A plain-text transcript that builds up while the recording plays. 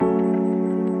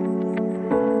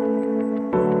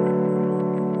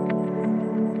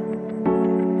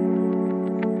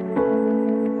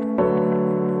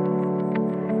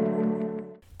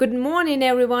Good morning,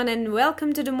 everyone, and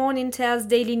welcome to the Morning Tales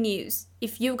Daily News.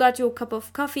 If you've got your cup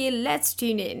of coffee, let's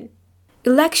tune in.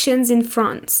 Elections in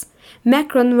France.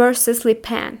 Macron versus Le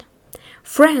Pen.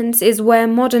 France is where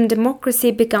modern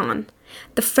democracy began.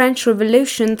 The French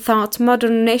Revolution taught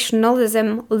modern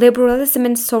nationalism, liberalism,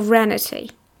 and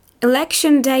sovereignty.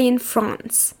 Election day in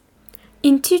France.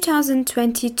 In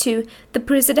 2022, the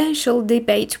presidential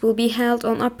debate will be held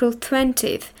on April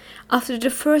 20th, after the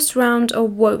first round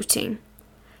of voting.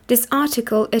 This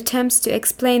article attempts to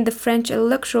explain the French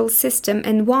electoral system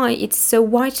and why it's so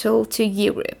vital to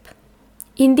Europe.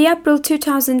 In the April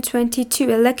 2022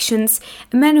 elections,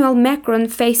 Emmanuel Macron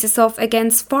faces off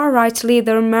against far-right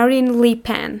leader Marine Le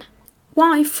Pen.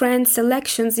 Why France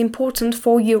elections important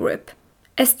for Europe?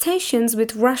 As tensions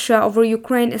with Russia over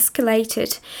Ukraine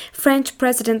escalated, French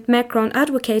President Macron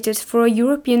advocated for a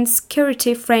European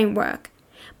security framework.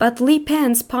 But Le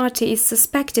Pen's party is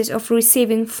suspected of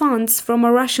receiving funds from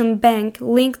a Russian bank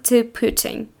linked to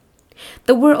Putin.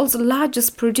 The world's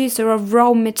largest producer of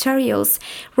raw materials,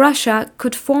 Russia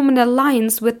could form an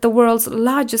alliance with the world's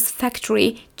largest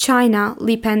factory, China,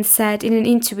 Le Pen said in an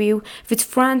interview with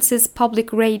France's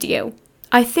public radio.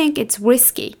 I think it's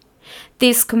risky.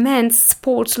 These comments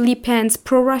support Le Pen's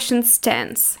pro-Russian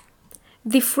stance.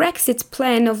 The Frexit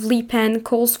plan of Le Pen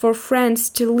calls for France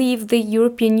to leave the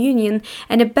European Union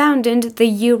and abandon the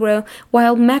euro,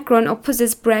 while Macron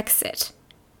opposes Brexit.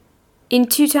 In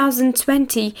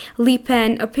 2020, Le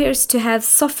Pen appears to have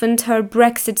softened her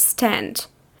Brexit stand.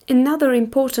 Another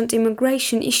important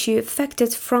immigration issue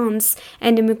affected France,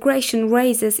 and immigration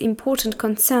raises important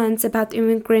concerns about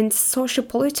immigrants'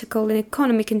 socio-political and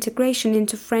economic integration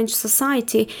into French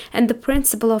society and the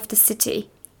principle of the city.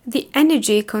 The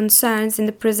energy concerns in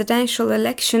the presidential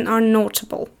election are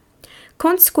notable.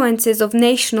 Consequences of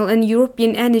national and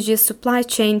European energy supply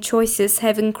chain choices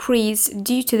have increased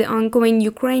due to the ongoing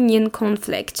Ukrainian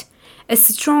conflict. A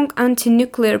strong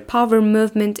anti-nuclear power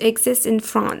movement exists in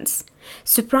France.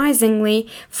 Surprisingly,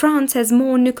 France has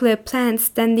more nuclear plants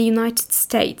than the United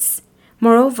States.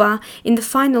 Moreover, in the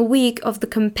final week of the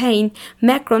campaign,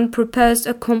 Macron proposed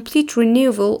a complete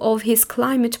renewal of his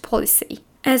climate policy,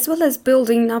 as well as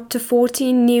building up to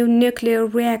 14 new nuclear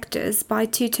reactors by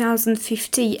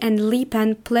 2050, and Le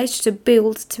Pen pledged to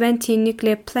build 20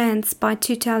 nuclear plants by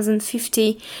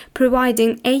 2050,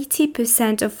 providing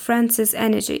 80% of France's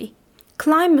energy.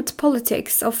 Climate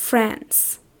politics of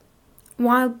France.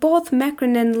 While both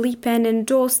Macron and Le Pen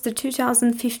endorsed the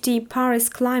 2050 Paris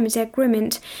Climate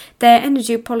Agreement, their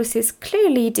energy policies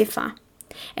clearly differ.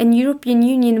 And European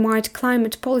Union-wide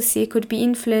climate policy could be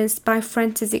influenced by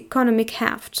France's economic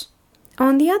heft.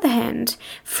 On the other hand,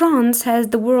 France has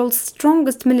the world's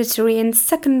strongest military and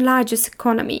second largest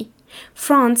economy.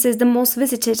 France is the most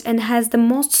visited and has the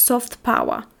most soft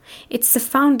power. It's a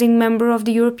founding member of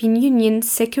the European Union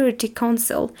Security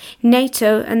Council,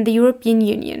 NATO, and the European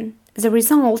Union. As a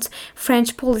result,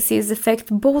 French policies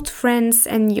affect both France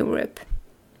and Europe.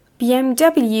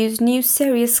 BMW's new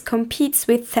series competes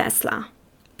with Tesla.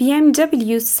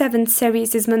 BMW's 7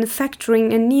 Series is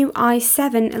manufacturing a new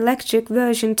i7 electric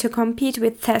version to compete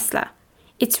with Tesla.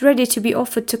 It's ready to be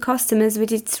offered to customers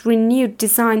with its renewed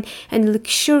design and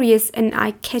luxurious and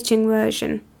eye-catching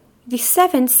version. The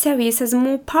 7 Series has a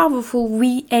more powerful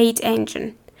V8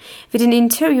 engine. With an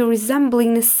interior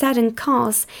resembling a sedan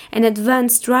car's and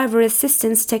advanced driver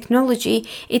assistance technology,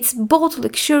 it's both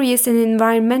luxurious and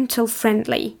environmental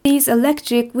friendly. These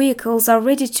electric vehicles are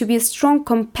ready to be a strong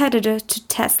competitor to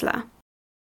Tesla.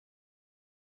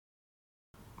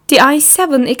 The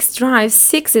i7 xDrive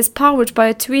 6 is powered by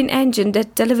a twin engine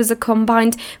that delivers a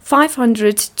combined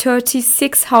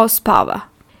 536 horsepower.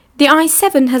 The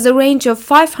i7 has a range of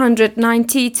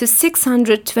 590 to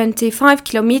 625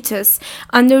 kilometers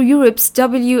under Europe's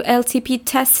WLTP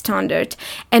test standard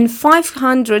and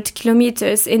 500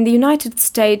 kilometers in the United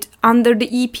States under the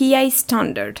EPA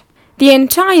standard. The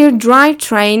entire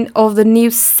drivetrain of the new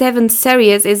 7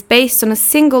 Series is based on a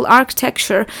single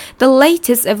architecture, the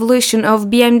latest evolution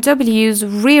of BMW's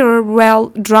rear-wheel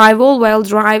drive all-wheel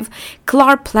drive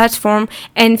CLAR platform,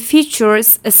 and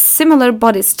features a similar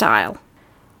body style.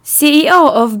 CEO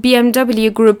of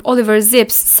BMW Group Oliver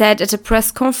Zipse said at a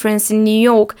press conference in New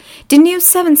York, "The new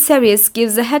 7 Series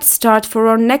gives a head start for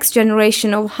our next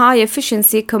generation of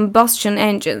high-efficiency combustion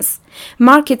engines.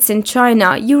 Markets in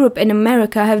China, Europe and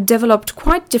America have developed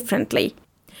quite differently.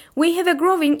 We have a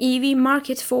growing EV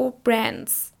market for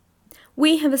brands.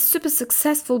 We have a super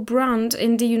successful brand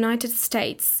in the United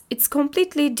States. It's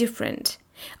completely different.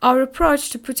 Our approach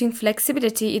to putting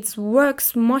flexibility, it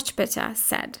works much better,"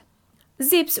 said.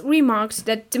 Zips remarked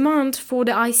that demand for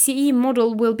the ICE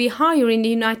model will be higher in the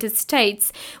United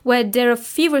States, where there are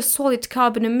fewer solid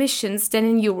carbon emissions than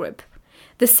in Europe.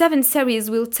 The 7 Series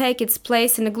will take its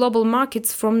place in the global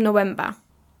markets from November.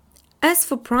 As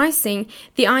for pricing,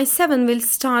 the i7 will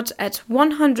start at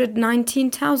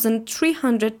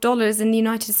 $119,300 in the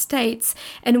United States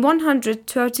and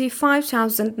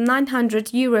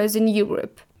 €135,900 in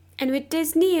Europe. And with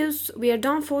this news, we are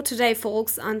done for today,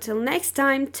 folks. Until next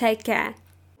time, take care.